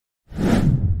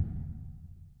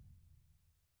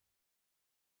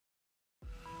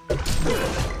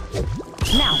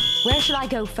should I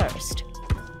go first?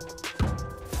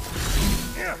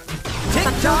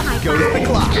 Tick-tock goes the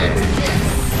clock.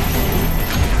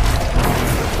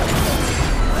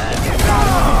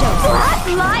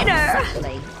 Flatliner!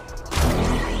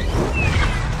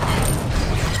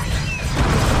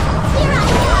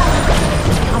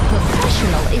 A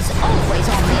professional is always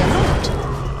on the alert.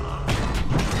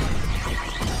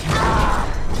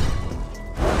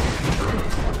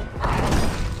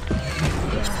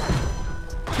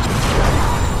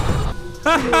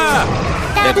 Haha!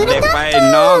 เด็กๆไป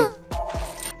น้อง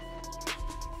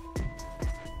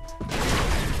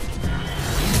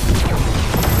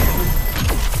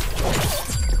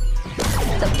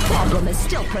The problem is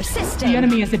still persisting. The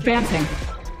enemy is advancing.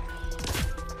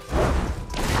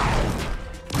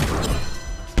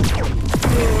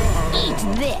 Eat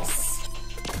this.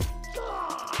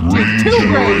 With 2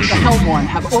 grades, the Hellborn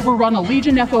have overrun a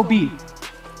Legion FOB.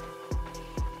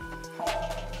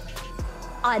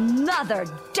 Another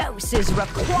dose is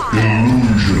required.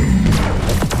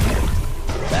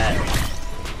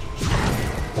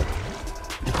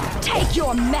 Take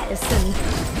your medicine.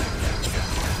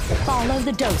 Follow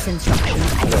the dose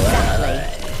instructions exactly.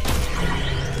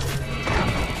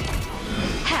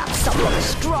 Have something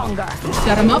stronger.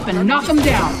 Set him up and knock him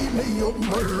down.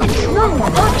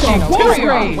 Professionals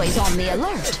are always on the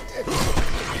alert.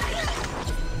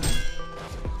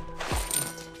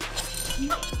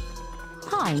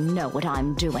 I know what I'm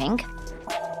doing.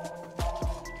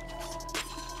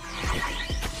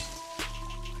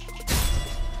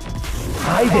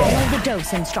 Follow the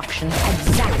dose instructions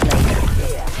exactly.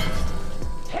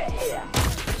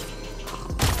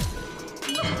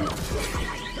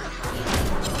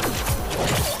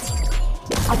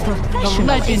 A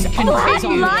professional is always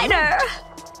on the alert.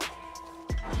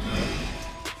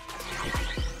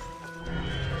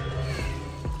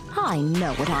 I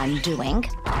know what I'm doing.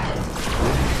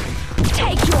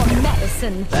 Take your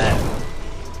medicine.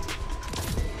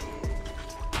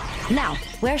 Now,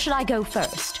 where should I go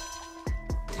first?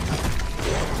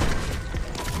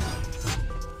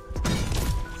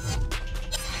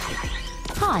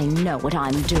 I know what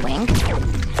I'm doing.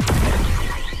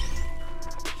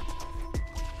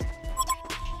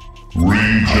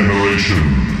 Regeneration.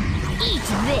 Eat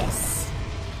this.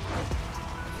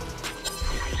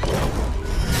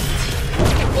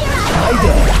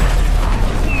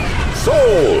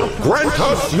 Soul, grant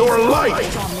us your light.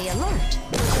 Always on the alert.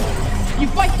 You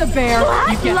fight the bear,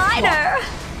 you get Flatliner!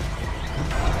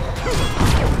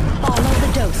 Follow the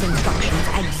dose instructions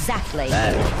exactly.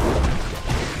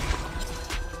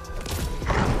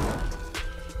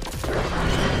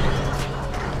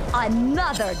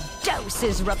 Another dose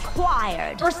is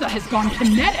required. Ursa has gone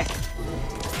kinetic.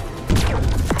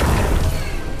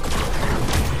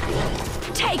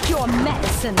 Take your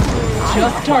medicine.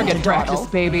 Just target practice,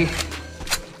 baby.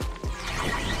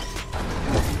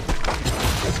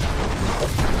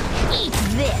 Eat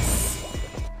this.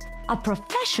 A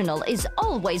professional is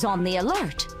always on the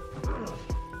alert.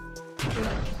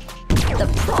 The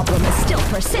problem is still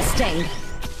persisting.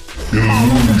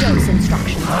 Follow the dose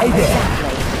instructions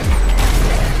exactly.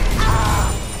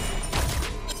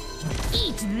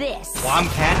 Eat this. ความ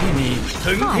แค้นที่มี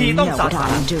ถึงที่ I ต้อง know สา what สาง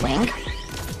I'm doing.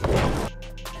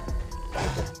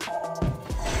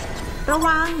 ระ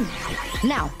วัง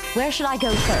Now, where should I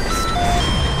go first?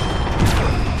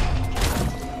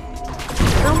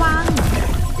 ระวัง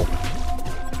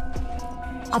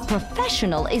A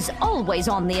professional is always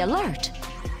on the alert.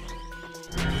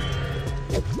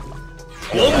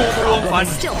 หัวหมูรวมฟัน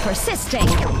It's still persisting.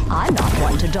 I'm not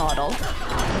one to dawdle.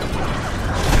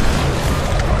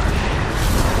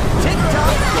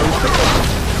 Tick-tock goes the clock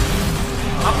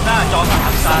ทับหน้าจอกับ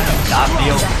ทับซ้ายดาบเดี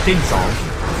ยวสิ้นสอง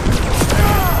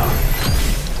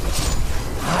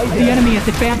The enemy is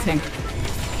advancing.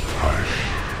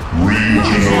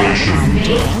 Regeneration.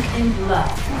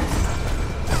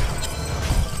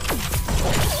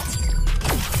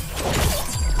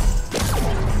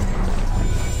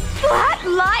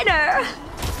 Flatliner!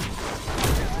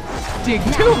 Dig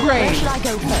Now, 2 where grades. should I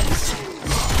go first?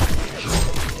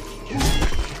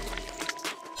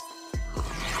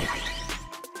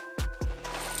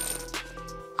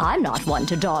 I'm not one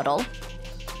to dawdle.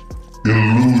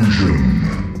 Illusion.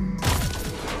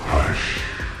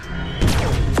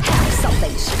 Have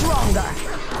something stronger.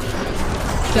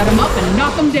 Set him up and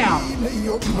knock him down.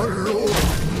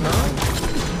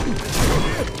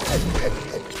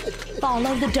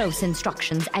 Follow the dose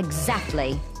instructions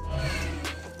exactly.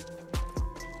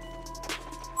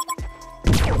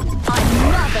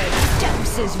 Another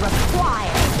dose is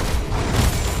required.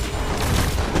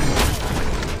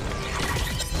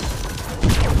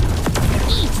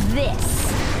 Eat this.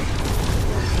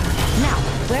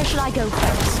 where should I go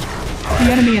first?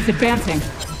 The enemy is advancing.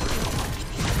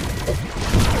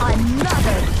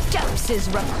 Another dose is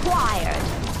required.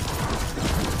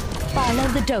 Follow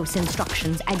the dose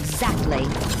instructions exactly.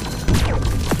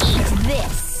 Eat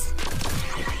this.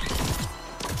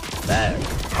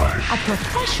 A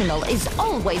professional is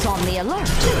always on the alert.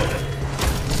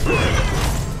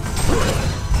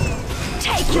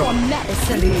 Take your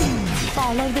medicine.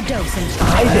 Follow the dose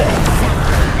instructions.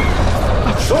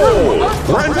 Soul,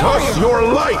 grant us your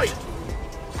light!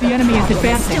 The enemy is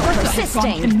advancing. Still It's gone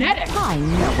persisting. kinetic. I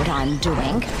know what I'm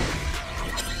doing.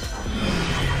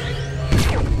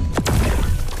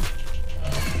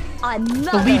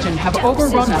 Another The Legion have dose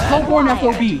overrun is a hellborn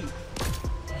required. FOB.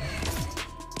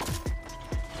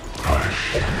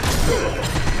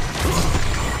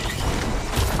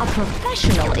 A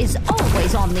professional is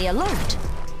always on the alert.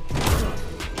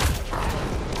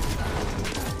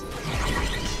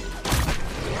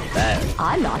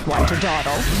 I'm not one to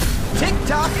dawdle.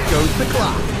 Tick-tock goes the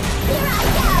clock. Here I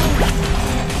go!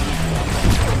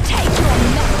 Take your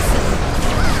medicine.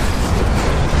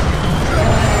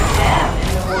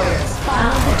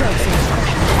 Follow the dose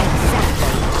instructions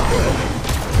exactly.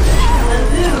 The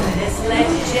luminous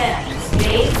lead gems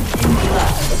bathed in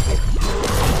blood.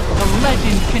 The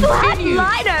legend Blood continues.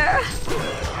 lighter!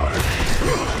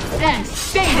 And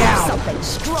stay down. Something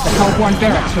strong. The Hellborn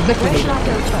barracks are Where should liquidated. I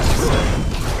go first?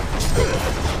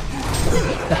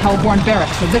 The Hellborn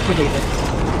barracks are liquidated.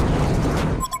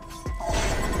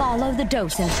 Follow the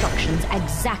dose instructions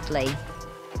exactly.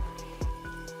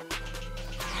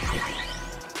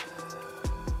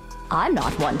 I'm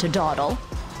not one to dawdle.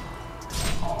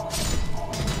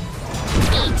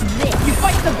 Eat this! You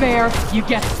fight the bear, you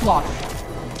get slaughtered.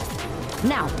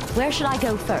 Now, where should I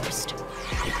go first?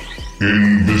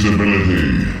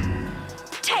 Invisibility.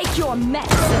 Take your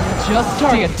medicine! Just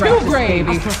target two A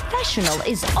gravy. professional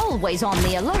is always on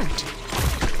the alert.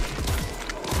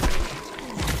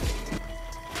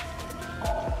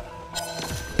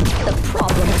 The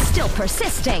problem is still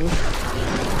persisting.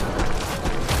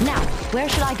 Now, where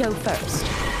should I go first?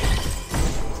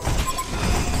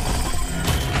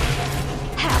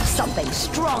 Have something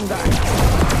stronger.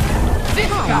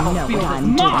 This I know battlefield what is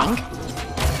I'm mine. doing.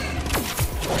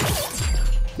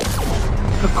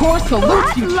 The core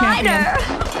salutes you, Blood champion. lighter!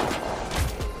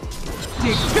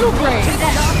 Dig two graves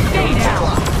and stay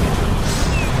down.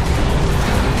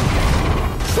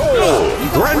 Soul,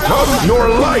 grant us your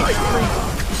light!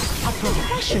 A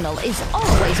professional is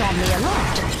always on the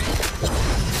alert.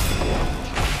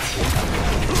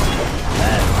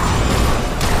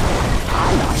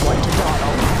 I'm not one to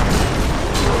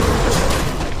dawdle.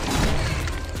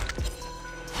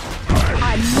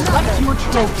 Another your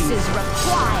dose trophies. is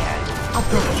required. A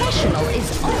professional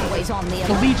is always on the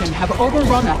The alert. Legion have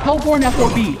overrun a Hellborn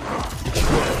FOB.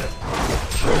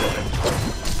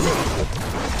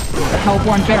 The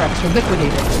Hellborn barracks are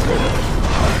liquidated.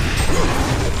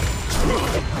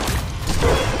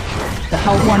 The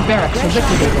Hellborn barracks are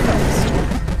liquidated.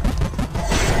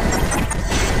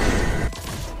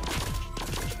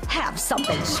 Have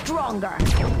something stronger.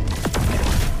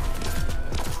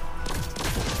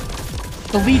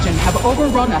 The Legion have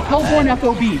overrun a Hellborn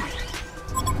FOB.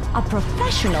 A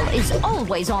professional is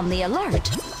always on the alert.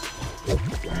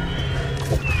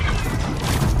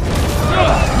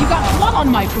 You got blood on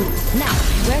my boots. Now,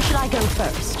 where should I go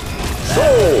first?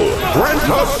 Soul, grant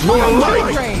us your Two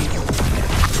light! graves.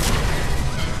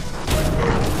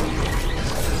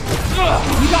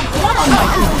 You got blood on my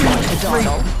boots.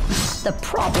 Donald. The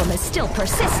problem is still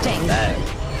persisting.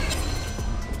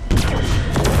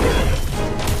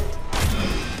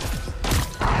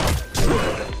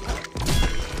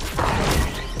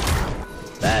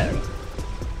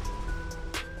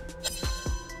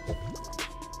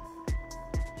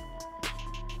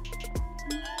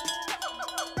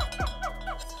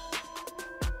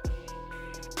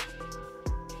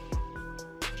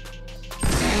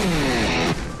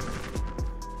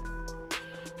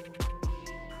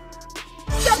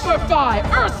 Simplify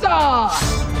Ursa!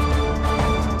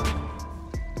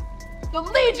 The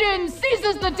Legion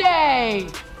seizes the day!